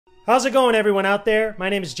How's it going, everyone out there? My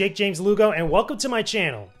name is Jakejames Lugo and welcome to my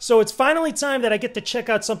channel. So it's finally time that I get to check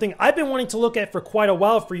out something I've been wanting to look at for quite a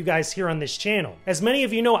while for you guys here on this channel. As many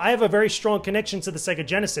of you know, I have a very strong connection to the SEGA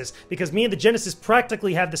Genesis because me and the Genesis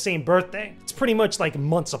practically have the same birthday. It's pretty much like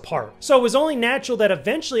months apart. So it was only natural that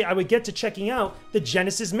eventually I would get to checking out the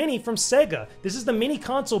Genesis Mini from SEGA. This is the mini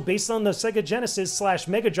console based on the SEGA Genesis /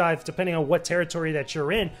 Mega Drive, depending on what territory that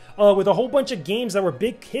you're in, with a whole bunch of games that were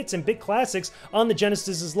big hits and big classics on the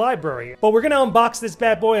Genesis's library. But we're gonna unbox this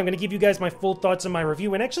bad boy. I'm gonna give you guys my full thoughts on my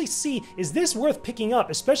review and actually see, is this worth picking up,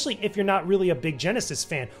 especially if you're not really a big Genesis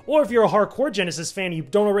fan, or if you're a hardcore Genesis fan, you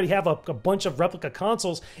don't already have a bunch of replica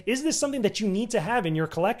consoles. Is this something that you need to have in your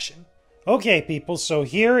collection? Okay, people, so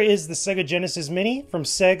here is the SEGA Genesis Mini from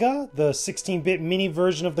SEGA, the 16-bit mini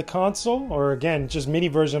version of the console, or again, just mini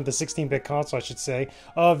version of the 16-bit console, I should say.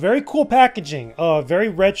 Very cool packaging, very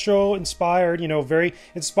retro-inspired, you know, very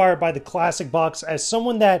inspired by the classic box. As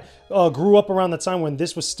someone that grew up around the time when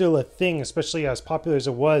this was still a thing, especially as popular as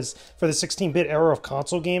it was for the 16-bit era of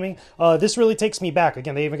console gaming, this really takes me back.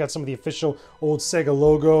 Again, they even got some of the official old SEGA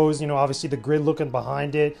logos, you know, obviously the grid looking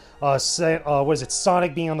behind it, was it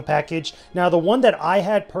Sonic being on the package. Now, the one that I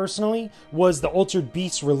had personally was the Altered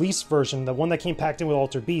Beast release version, the one that came packed in with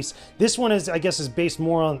Altered Beast. This one is, I guess, is based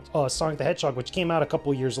more on Sonic the Hedgehog, which came out a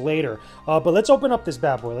couple years later. But let's open up this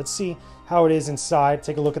bad boy. Let's see how it is inside.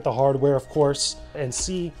 Take a look at the hardware, of course, and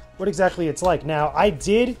see what exactly it's like. Now, I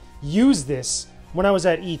did use this when I was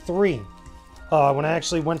at E3. When I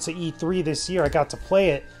actually went to E3 this year, I got to play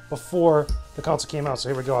it before the console came out. So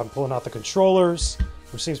here we go. I'm pulling out the controllers,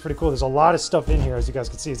 which seems pretty cool. There's a lot of stuff in here, as you guys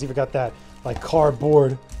can see. It's even got that like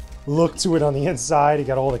cardboard look to it on the inside. You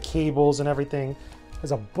got all the cables and everything.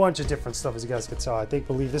 There's a bunch of different stuff, as you guys can tell. I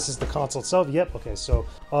believe this is the console itself. Yep. Okay. So,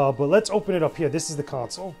 but let's open it up here. This is the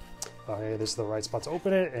console. Okay, this is the right spot to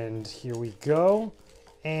open it, and here we go.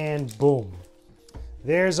 And boom,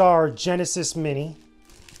 there's our Genesis Mini,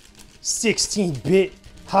 16-bit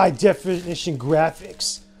high definition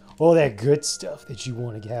graphics. All that good stuff that you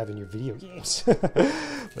want to have in your video games.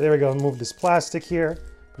 But there we go. Move this plastic here.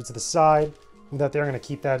 Put it to the side. Move that there. I'm going to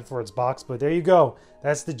keep that for its box. But there you go.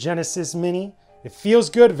 That's the Genesis Mini. It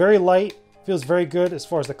feels good. Very light. Feels very good as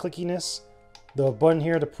far as the clickiness. The button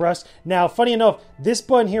here to press. Now, funny enough, this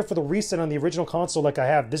button here for the reset on the original console like I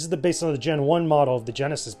have. This is based on the Gen 1 model of the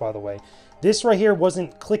Genesis, by the way. This right here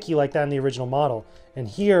wasn't clicky like that in the original model. And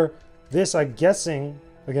here, this, I'm guessing,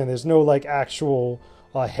 again, there's no like actual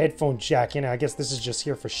headphone jack in it. I guess this is just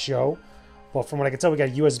here for show. But from what I can tell, we got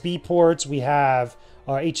USB ports, we have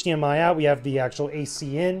HDMI out, we have the actual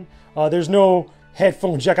AC in. There's no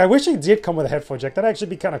headphone jack. I wish it did come with a headphone jack. That'd actually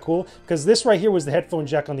be kind of cool, because this right here was the headphone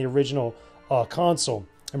jack on the original console.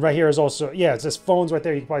 And right here is also, yeah, it's just phones right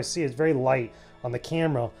there. You can probably see it's very light on the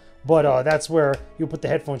camera. But that's where you put the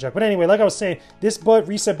headphone jack. But anyway, like I was saying, this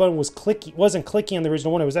reset button was wasn't clicky on the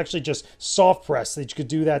original one. It was actually just soft press that you could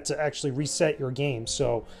do that to actually reset your game.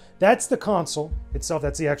 So that's the console itself.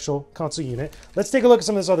 That's the actual console unit. Let's take a look at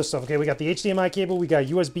some of this other stuff. Okay, we got the HDMI cable. We got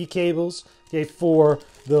USB cables, okay, for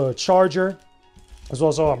the charger, as well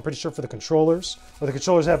as, I'm pretty sure, for the controllers. But the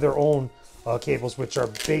controllers have their own cables, which are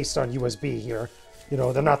based on USB here. You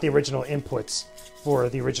know, they're not the original inputs for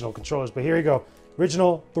the original controllers. But here you go.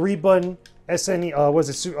 Original 3-button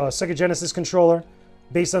SEGA Genesis controller,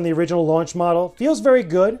 based on the original launch model. Feels very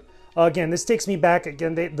good. Again, this takes me back.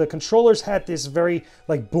 Again, the controllers had this very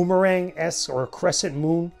like boomerang-esque or crescent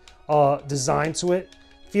moon design to it.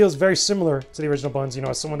 Feels very similar to the original buttons. You know,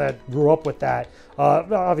 as someone that grew up with that,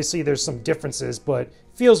 obviously there's some differences, but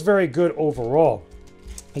feels very good overall.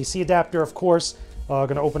 AC adapter, of course.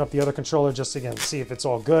 Going to open up the other controller just again to see if it's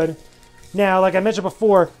all good. Now, like I mentioned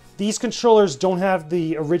before, these controllers don't have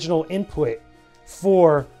the original input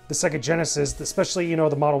for the SEGA Genesis, especially, you know,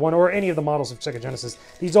 the Model 1 or any of the models of SEGA Genesis.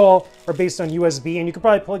 These all are based on USB, and you could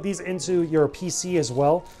probably plug these into your PC as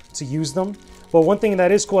well to use them. But one thing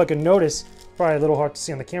that is cool I can notice, probably a little hard to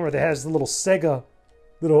see on the camera, that has the little SEGA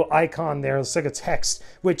little icon there, the SEGA text,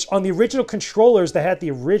 which on the original controllers that had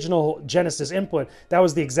the original Genesis input, that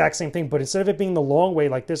was the exact same thing, but instead of it being the long way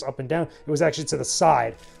like this up and down, it was actually to the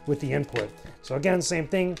side with the input. So again, same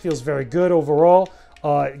thing, feels very good overall.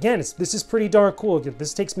 Again, this is pretty darn cool.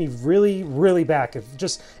 This takes me really, really back.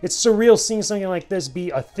 It's surreal seeing something like this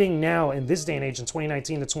be a thing now in this day and age in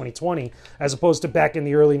 2019 to 2020, as opposed to back in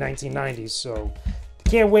the early 1990s. So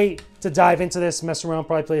can't wait to dive into this, mess around,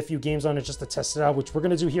 probably play a few games on it just to test it out, which we're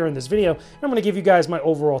going to do here in this video. And I'm going to give you guys my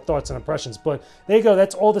overall thoughts and impressions. But there you go.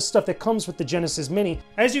 That's all the stuff that comes with the Genesis Mini.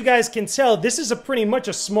 As you guys can tell, this is pretty much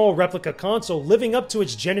a small replica console living up to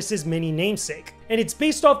its Genesis Mini namesake. And it's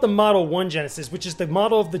based off the Model 1 Genesis, which is the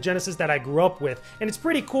model of the Genesis that I grew up with. And it's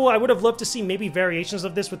pretty cool. I would have loved to see maybe variations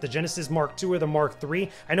of this with the Genesis Mark II or the Mark III.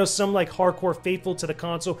 I know some like hardcore faithful to the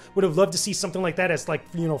console would have loved to see something like that as like,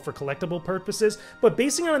 you know, for collectible purposes. But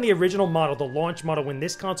basing on the original model, the launch model, when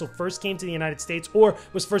this console first came to the United States or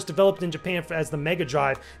was first developed in Japan as the Mega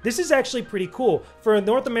Drive, this is actually pretty cool. For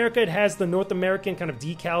North America, it has the North American kind of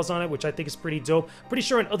decals on it, which I think is pretty dope. Pretty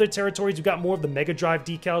sure in other territories, you got more of the Mega Drive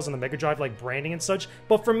decals and the Mega Drive like branding and such.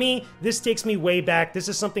 But for me, this takes me way back. This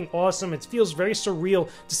is something awesome. It feels very surreal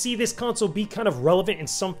to see this console be kind of relevant in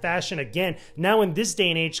some fashion again, now in this day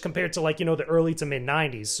and age compared to like, you know, the early to mid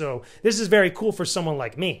 90s. So this is very cool for someone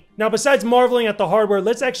like me. Now, besides marveling at the hardware,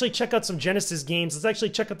 let's actually check out some Genesis games. Let's actually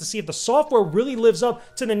check out to see if the software really lives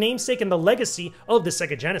up to the namesake and the legacy of the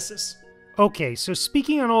SEGA Genesis. Okay, so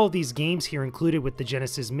speaking on all of these games here included with the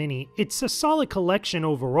Genesis Mini, it's a solid collection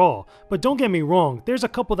overall, but don't get me wrong, there's a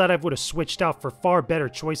couple that I would have switched out for far better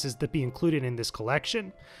choices to be included in this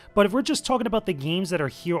collection. But if we're just talking about the games that are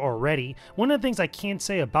here already, one of the things I can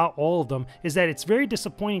say about all of them is that it's very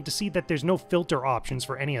disappointing to see that there's no filter options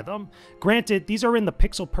for any of them. Granted, these are in the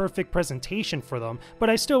pixel perfect presentation for them, but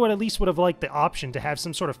I still would at least have liked the option to have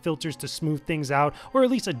some sort of filters to smooth things out, or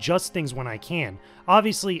at least adjust things when I can.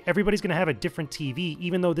 Obviously, everybody's going to have a different TV,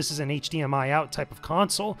 even though this is an HDMI out type of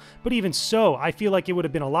console, but even so, I feel like it would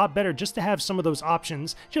have been a lot better just to have some of those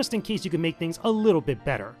options, just in case you could make things a little bit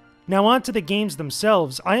better. Now on to the games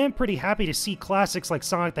themselves, I am pretty happy to see classics like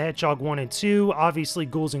Sonic the Hedgehog 1 and 2, obviously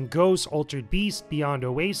Ghouls and Ghosts, Altered Beast, Beyond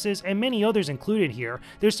Oasis, and many others included here.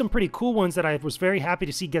 There's some pretty cool ones that I was very happy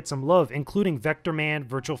to see get some love, including Vector Man,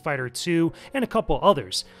 Virtua Fighter 2, and a couple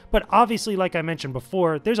others. But obviously, like I mentioned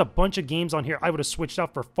before, there's a bunch of games on here I would have switched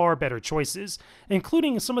out for far better choices,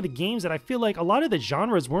 including some of the games that I feel like a lot of the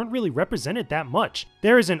genres weren't really represented that much.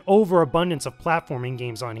 There is an overabundance of platforming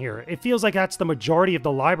games on here. It feels like that's the majority of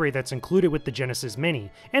the library that's included with the Genesis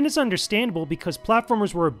Mini, and it's understandable because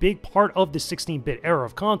platformers were a big part of the 16-bit era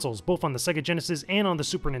of consoles, both on the SEGA Genesis and on the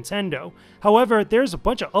Super Nintendo. However, there's a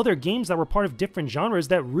bunch of other games that were part of different genres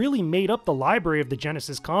that really made up the library of the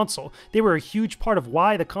Genesis console. They were a huge part of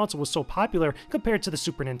why the console was so popular compared to the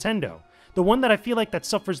Super Nintendo. The one that I feel like that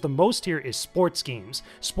suffers the most here is sports games.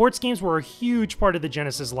 Sports games were a huge part of the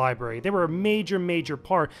Genesis library. They were a major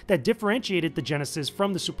part that differentiated the Genesis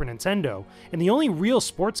from the Super Nintendo. And the only real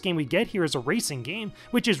sports game we get here is a racing game,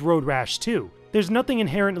 which is Road Rash 2. There's nothing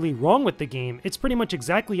inherently wrong with the game, it's pretty much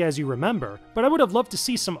exactly as you remember, but I would have loved to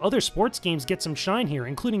see some other sports games get some shine here,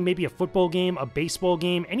 including maybe a football game, a baseball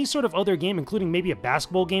game, any sort of other game, including maybe a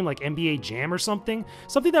basketball game like NBA Jam or something.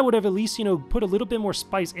 Something that would have at least, you know, put a little bit more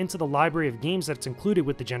spice into the library of games that's included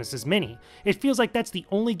with the Genesis Mini. It feels like that's the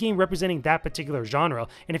only game representing that particular genre,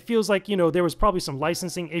 and it feels like, you know, there was probably some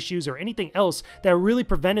licensing issues or anything else that really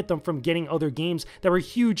prevented them from getting other games that were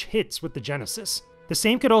huge hits with the Genesis. The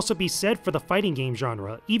same could also be said for the fighting game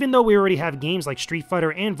genre, even though we already have games like Street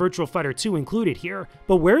Fighter and Virtua Fighter 2 included here.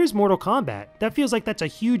 But where is Mortal Kombat? That feels like that's a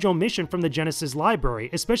huge omission from the Genesis library,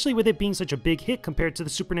 especially with it being such a big hit compared to the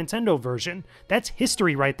Super Nintendo version. That's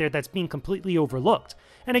history right there that's being completely overlooked.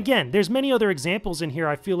 And again, there's many other examples in here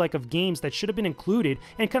I feel like of games that should have been included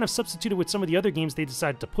and kind of substituted with some of the other games they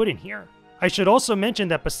decided to put in here. I should also mention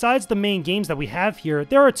that besides the main games that we have here,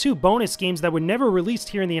 there are two bonus games that were never released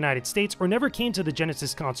here in the United States or never came to the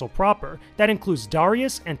Genesis console proper. That includes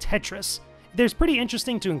Darius and Tetris. They're pretty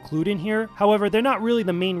interesting to include in here, however, they're not really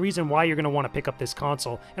the main reason why you're going to want to pick up this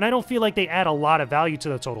console, and I don't feel like they add a lot of value to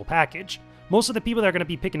the total package. Most of the people that are going to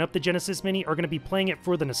be picking up the Genesis Mini are going to be playing it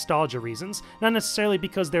for the nostalgia reasons, not necessarily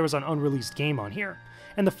because there was an unreleased game on here.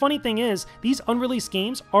 And the funny thing is, these unreleased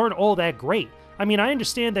games aren't all that great. I mean, I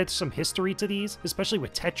understand there's some history to these, especially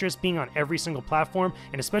with Tetris being on every single platform,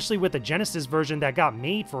 and especially with the Genesis version that got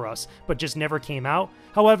made for us, but just never came out.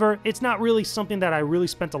 However, it's not really something that I really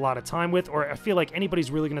spent a lot of time with, or I feel like anybody's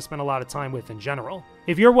really going to spend a lot of time with in general.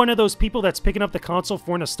 If you're one of those people that's picking up the console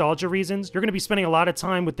for nostalgia reasons, you're going to be spending a lot of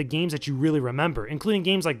time with the games that you really remember, including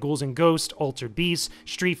games like Ghouls and Ghosts, Altered Beast,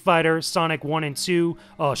 Street Fighter, Sonic 1 and 2,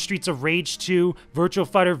 Streets of Rage 2, Virtua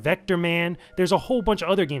Fighter, Vector Man. There's a whole bunch of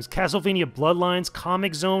other games, Castlevania Bloodlines. Lines,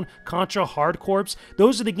 Comic Zone, Contra Hard Corps.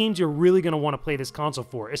 Those are the games you're really going to want to play this console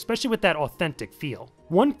for, especially with that authentic feel.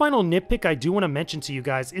 One final nitpick I do want to mention to you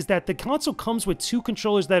guys is that the console comes with 2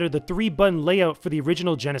 controllers that are the 3-button layout for the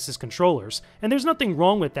original Genesis controllers, and there's nothing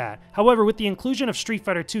wrong with that. However, with the inclusion of Street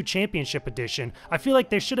Fighter II Championship Edition, I feel like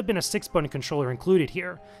there should have been a 6-button controller included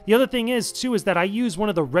here. The other thing is, too, is that I use one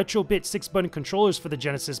of the retro-bit 6-button controllers for the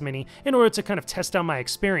Genesis Mini in order to kind of test out my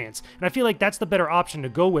experience, and I feel like that's the better option to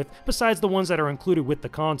go with besides the ones that are included with the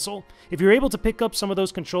console. If you're able to pick up some of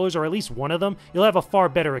those controllers, or at least one of them, you'll have a far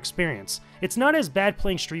better experience. It's not as bad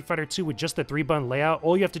playing Street Fighter II with just the 3-button layout.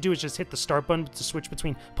 All you have to do is just hit the start button to switch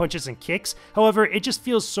between punches and kicks. However, it just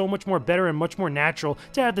feels so much more better and much more natural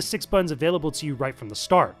to have the 6 buttons available to you right from the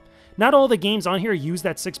start. Not all the games on here use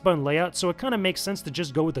that 6-button layout, so it kind of makes sense to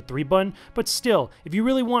just go with the 3-button, but still, if you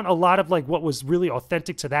really want a lot of like what was really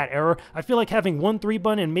authentic to that era, I feel like having one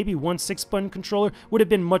 3-button and maybe one 6-button controller would have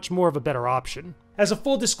been much more of a better option. As a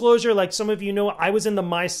full disclosure, like some of you know, I was in the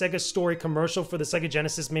My Sega Story commercial for the Sega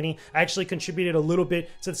Genesis Mini. I actually contributed a little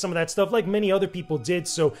bit to some of that stuff, like many other people did,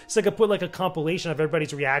 so Sega put like a compilation of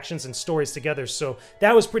everybody's reactions and stories together, so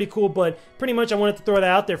that was pretty cool, but pretty much I wanted to throw that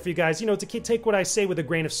out there for you guys, you know, to take what I say with a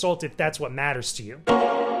grain of salt if that's what matters to you.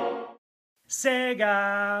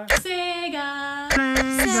 Sega! Sega!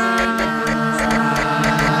 Sega!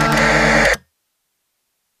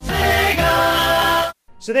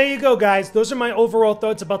 So there you go, guys. Those are my overall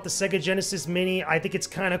thoughts about the Sega Genesis Mini. I think it's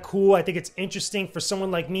kind of cool. I think it's interesting for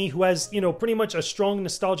someone like me who has, you know, pretty much a strong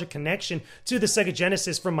nostalgic connection to the Sega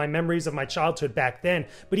Genesis from my memories of my childhood back then.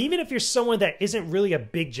 But even if you're someone that isn't really a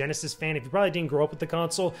big Genesis fan, if you probably didn't grow up with the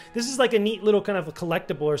console, this is like a neat little kind of a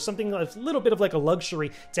collectible or something, a little bit of like a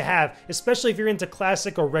luxury to have, especially if you're into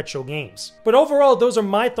classic or retro games. But overall, those are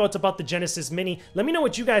my thoughts about the Genesis Mini. Let me know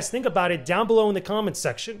what you guys think about it down below in the comments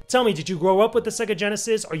section. Tell me, did you grow up with the Sega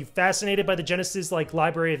Genesis? Are you fascinated by the Genesis like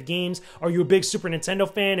library of games? Are you a big Super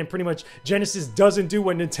Nintendo fan and pretty much Genesis doesn't do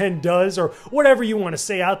what Nintendo does, or whatever you want to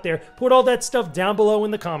say out there? Put all that stuff down below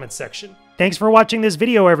in the comments section. Thanks for watching this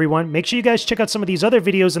video, everyone. Make sure you guys check out some of these other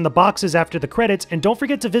videos in the boxes after the credits, and don't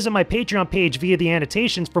forget to visit my Patreon page via the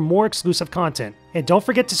annotations for more exclusive content. And don't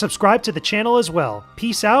forget to subscribe to the channel as well.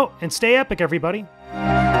 Peace out, and stay epic, everybody.